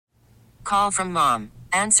call from mom.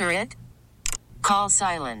 Answer it. Call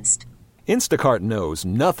silenced. Instacart knows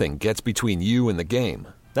nothing gets between you and the game.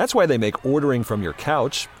 That's why they make ordering from your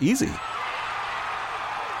couch easy.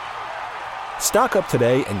 Stock up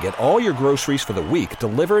today and get all your groceries for the week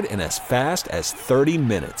delivered in as fast as 30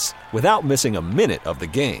 minutes without missing a minute of the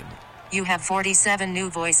game. You have 47 new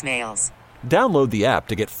voicemails. Download the app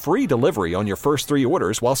to get free delivery on your first 3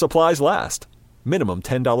 orders while supplies last. Minimum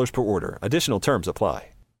 $10 per order. Additional terms apply.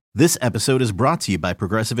 This episode is brought to you by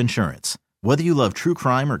Progressive Insurance. Whether you love true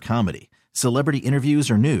crime or comedy, celebrity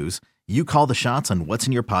interviews or news, you call the shots on what's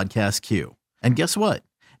in your podcast queue. And guess what?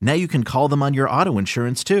 Now you can call them on your auto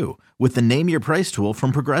insurance too with the Name Your Price tool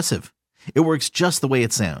from Progressive. It works just the way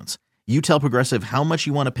it sounds. You tell Progressive how much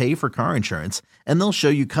you want to pay for car insurance, and they'll show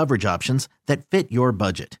you coverage options that fit your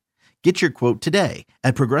budget. Get your quote today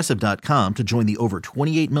at Progressive.com to join the over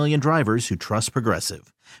 28 million drivers who trust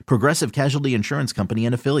Progressive. Progressive Casualty Insurance Company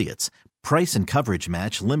and Affiliates. Price and coverage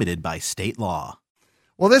match limited by state law.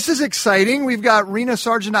 Well, this is exciting. We've got Rena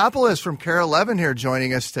Sarigianopoulos from KARE-11 here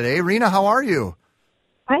joining us today. Rena, how are you?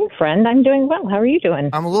 Hi, friend. I'm doing well. How are you doing?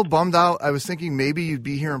 I'm a little bummed out. I was thinking maybe you'd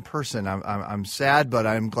be here in person. I'm sad, but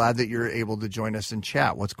I'm glad that you're able to join us and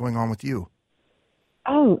chat. What's going on with you?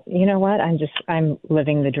 Oh, you know what? I'm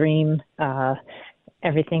living the dream.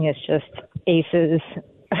 Everything is just aces.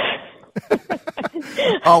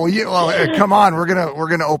 Come on. We're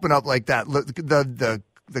gonna open up like that.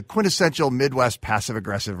 The quintessential Midwest passive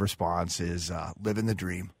aggressive response is living the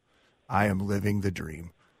dream. I am living the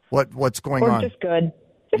dream. What's going on? Just good.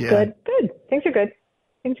 Good. Things are good.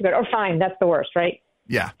 Or fine. That's the worst, right?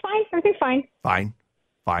 Yeah. Fine. Everything's fine. Fine.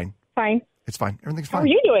 Fine. It's fine. Everything's fine. How are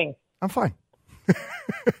you doing? I'm fine.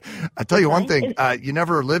 I tell you one thing, you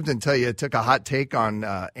never lived until you took a hot take on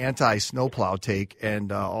anti-snowplow take,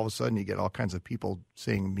 and all of a sudden you get all kinds of people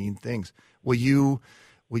saying mean things. Will you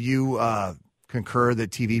concur that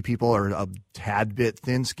TV people are a tad bit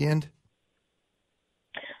thin-skinned?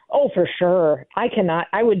 Oh, for sure.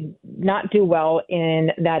 I would not do well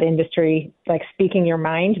in that industry, like speaking your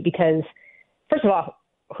mind, because first of all,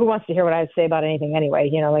 who wants to hear what I say about anything anyway?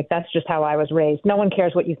 You know, like that's just how I was raised. No one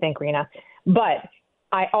cares what you think, Rena. But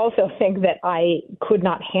I also think that I could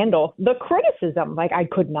not handle the criticism. Like I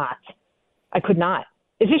could not.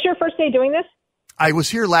 Is this your first day doing this? I was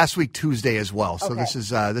here last week, Tuesday as well. So okay. This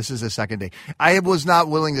is the second day. I was not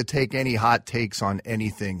willing to take any hot takes on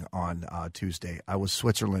anything on Tuesday. I was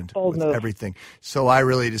Switzerland with everything. So I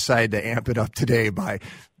really decided to amp it up today by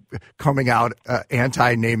coming out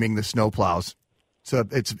anti-naming the snowplows. So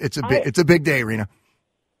it's a big day, Rena.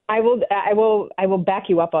 I will back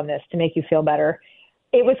you up on this to make you feel better.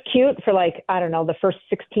 It was cute for the first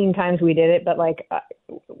 16 times we did it, but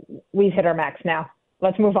we've hit our max now.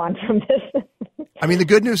 Let's move on from this. I mean, the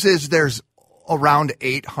good news is there's around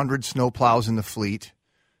 800 snowplows in the fleet.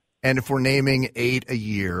 And if we're naming 8 a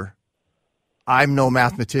year, I'm no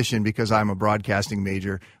mathematician because I'm a broadcasting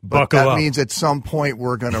major. But that means at some point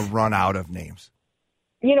we're going to run out of names.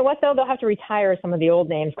 You know what, though? They'll have to retire some of the old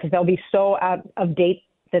names because they'll be so out of date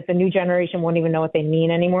that the new generation won't even know what they mean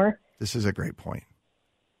anymore. This is a great point.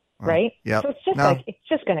 Right? Yeah. So it's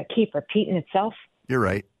just going to keep repeating itself. You're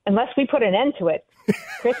right. Unless we put an end to it.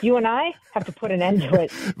 Chris, you and I have to put an end to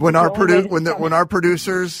it. When our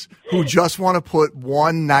producers who just want to put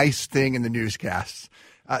one nice thing in the newscasts,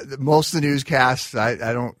 most of the newscasts, I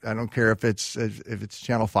don't care if it's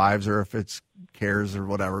Channel 5s or if it's CARES or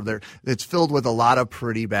whatever. It's filled with a lot of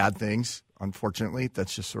pretty bad things. Unfortunately,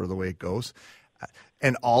 that's just sort of the way it goes.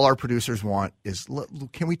 And all our producers want is,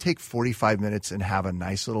 can we take 45 minutes and have a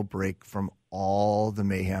nice little break from all the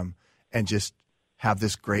mayhem and just have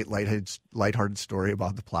this great lighthearted story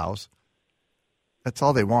about the plows? That's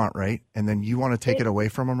all they want, right? And then you want to take it away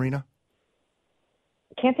from them, Rena?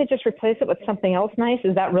 Can't they just replace it with something else nice?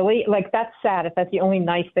 Is that really, that's sad if that's the only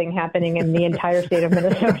nice thing happening in the entire state of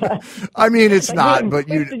Minnesota. I mean, it's not, but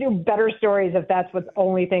you to do better stories if that's the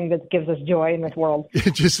only thing that gives us joy in this world.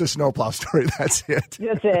 Just a snowplow story, that's it.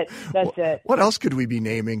 That's it. What else could we be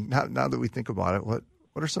naming now that we think about it? What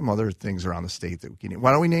are some other things around the state that we can name?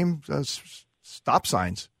 Why don't we name stop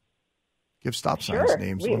signs? Give stop signs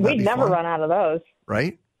names. We'd never run out of those.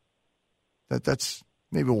 Right? That's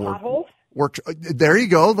maybe potholes? There you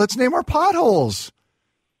go. Let's name our potholes.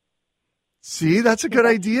 See, that's a good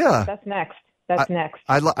idea. That's next. Next.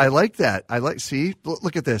 I like that. See,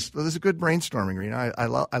 look at this. This is good brainstorming, Rena. I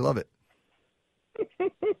love it.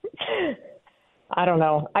 I don't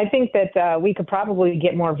know. I think that we could probably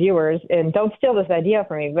get more viewers, and don't steal this idea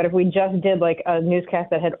from me, but if we just did a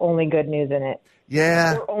newscast that had only good news in it.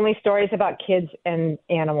 Yeah. Or only stories about kids and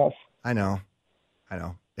animals. I know.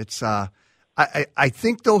 It's I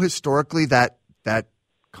think though historically that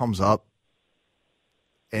comes up,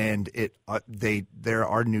 and there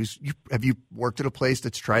are news. Have you worked at a place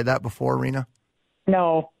that's tried that before, Rena?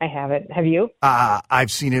 No, I haven't. Have you?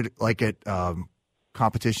 I've seen it like at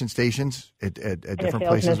competition stations at different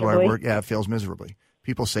places where I work. Yeah, it fails miserably.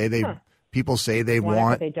 People say they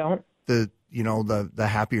want, but they don't. The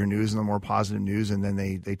happier news and the more positive news, and then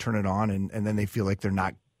they turn it on, and then they feel like they're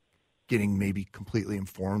not getting maybe completely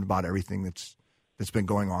informed about everything that's been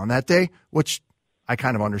going on that day, which I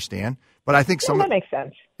kind of understand. But I think that makes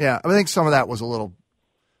sense. Yeah, I think some of that was a little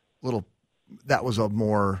that was a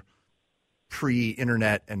more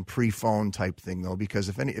pre-internet and pre-phone type thing though, because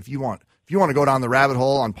if you want to go down the rabbit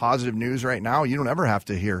hole on positive news right now, you don't ever have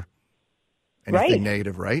to hear anything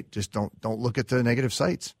negative, right? Just don't look at the negative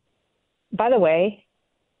sites. By the way,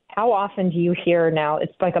 how often do you hear now,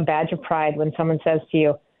 it's like a badge of pride when someone says to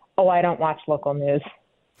you, "Oh, I don't watch local news."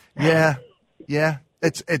 Yeah.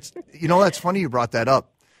 It's that's funny you brought that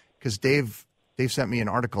up, because Dave sent me an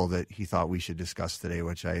article that he thought we should discuss today,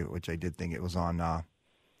 which I did think it was on.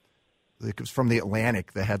 It was from the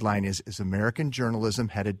Atlantic. The headline is American journalism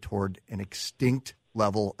headed toward an extinct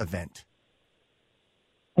level event?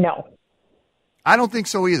 No, I don't think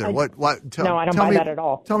so either. No, I don't buy that at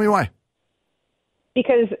all. Tell me why.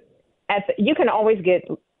 Because you can always get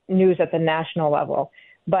news at the national level,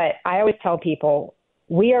 but I always tell people,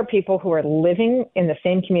 we are people who are living in the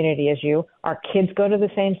same community as you. Our kids go to the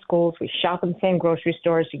same schools. We shop in the same grocery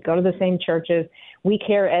stores. We go to the same churches. We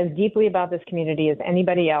care as deeply about this community as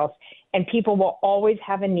anybody else. And people will always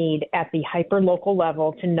have a need at the hyper-local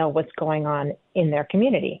level to know what's going on in their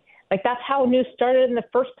community. Like, that's how news started in the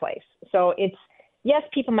first place. So yes,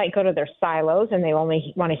 people might go to their silos and they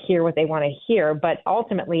only want to hear what they want to hear. But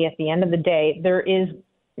ultimately, at the end of the day, there is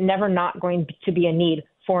never not going to be a need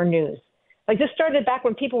for news. Like, this started back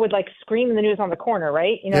when people would scream in the news on the corner,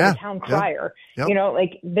 right? The town crier. Yep.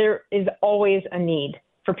 There is always a need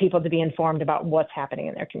for people to be informed about what's happening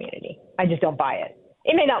in their community. I just don't buy it.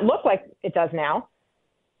 It may not look like it does now,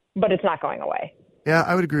 but it's not going away. Yeah,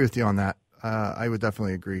 I would agree with you on that. I would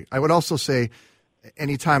definitely agree. I would also say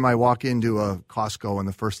anytime I walk into a Costco and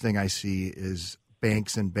the first thing I see is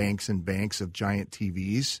banks and banks and banks of giant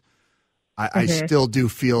TVs, I still do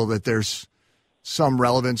feel that there's some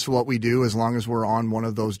relevance to what we do as long as we're on one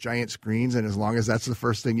of those giant screens, and as long as that's the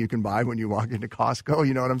first thing you can buy when you walk into Costco.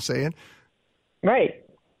 You know what I'm saying? Right.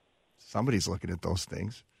 Somebody's looking at those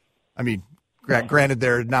things. I mean, granted,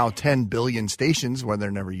 there are now 10 billion stations where there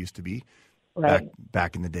never used to be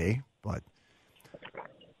back in the day. But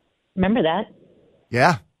remember that?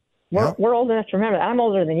 Yeah. We're old enough to remember that. I'm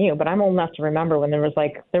older than you, but I'm old enough to remember when there was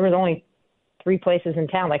only 3 places in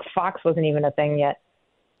town. Like, Fox wasn't even a thing yet.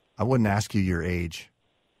 I wouldn't ask you your age.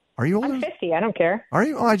 Are you older? I'm 50. I don't care. Are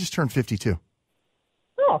you? Oh, I just turned 52.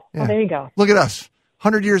 Oh, well, there you go. Look at us.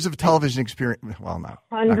 100 years of television experience. Well, no,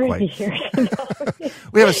 not quite. Years.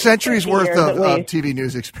 We have a century's worth of TV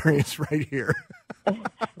news experience right here.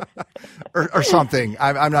 or something.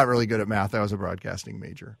 I'm not really good at math. I was a broadcasting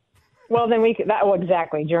major. Well, then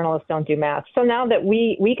exactly. Journalists don't do math. So now that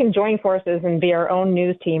we can join forces and be our own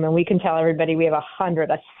news team, and we can tell everybody we have a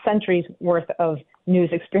century's worth of news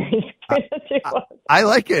experience. I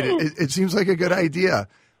like it. It seems like a good idea.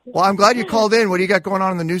 Well, I'm glad you called in. What do you got going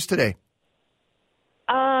on in the news today?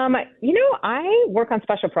 I work on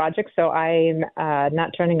special projects, so I'm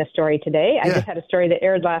not turning a story today. I just had a story that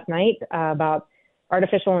aired last night about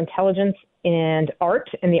artificial intelligence and art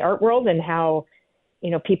in the art world, and how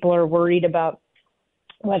people are worried about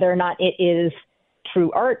whether or not it is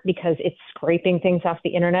true art because it's scraping things off the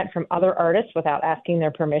internet from other artists without asking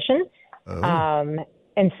their permission. Oh.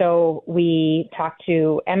 And so we talked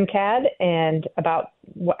to MCAD and about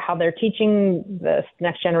how they're teaching the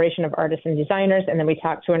next generation of artists and designers. And then we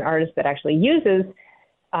talked to an artist that actually uses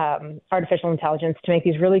artificial intelligence to make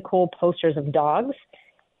these really cool posters of dogs,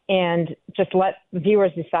 and just let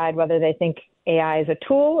viewers decide whether they think AI is a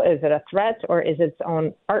tool, is it a threat, or is it its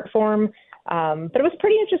own art form. But it was a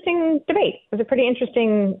pretty interesting debate. It was a pretty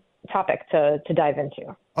interesting topic to dive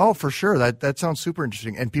into. Oh, for sure. That sounds super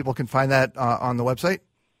interesting. And people can find that on the website?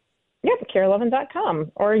 Yep,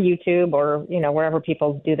 KARE-11.com or YouTube, or, wherever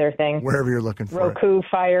people do their thing. Wherever you're looking for Roku,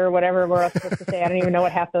 Fire, whatever we're supposed to say. I don't even know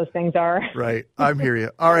what half those things are. Right. I'm hear you.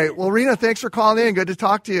 All right. Well, Rena, thanks for calling in. Good to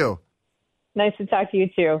talk to you. Nice to talk to you,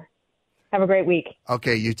 too. Have a great week.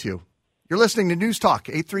 Okay, you too. You're listening to News Talk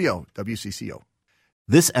 830 WCCO.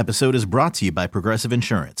 This episode is brought to you by Progressive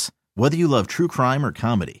Insurance. Whether you love true crime or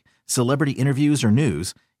comedy, celebrity interviews or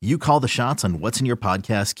news, you call the shots on what's in your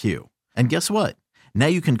podcast queue. And guess what? Now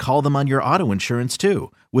you can call them on your auto insurance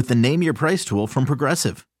too with the Name Your Price tool from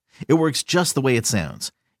Progressive. It works just the way it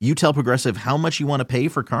sounds. You tell Progressive how much you want to pay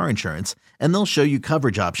for car insurance, and they'll show you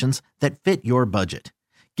coverage options that fit your budget.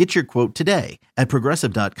 Get your quote today at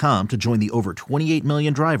Progressive.com to join the over 28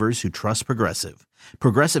 million drivers who trust Progressive.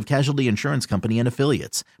 Progressive Casualty Insurance Company and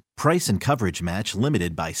Affiliates. Price and coverage match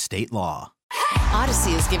limited by state law.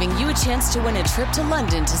 Odyssey is giving you a chance to win a trip to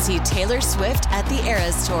London to see Taylor Swift at the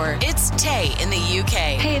Eras Tour. It's Tay in the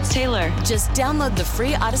UK. Hey, it's Taylor. Just download the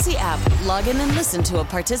free Odyssey app, log in and listen to a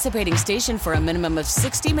participating station for a minimum of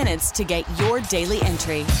 60 minutes to get your daily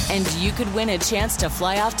entry. And you could win a chance to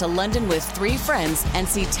fly off to London with 3 friends and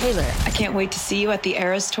see Taylor. I can't wait to see you at the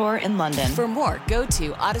Eras Tour in London. For more, go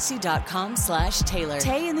to odyssey.com/Taylor.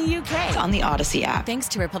 Tay in the UK. It's on the Odyssey app. Thanks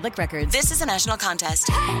to Republic Records. This is a national contest.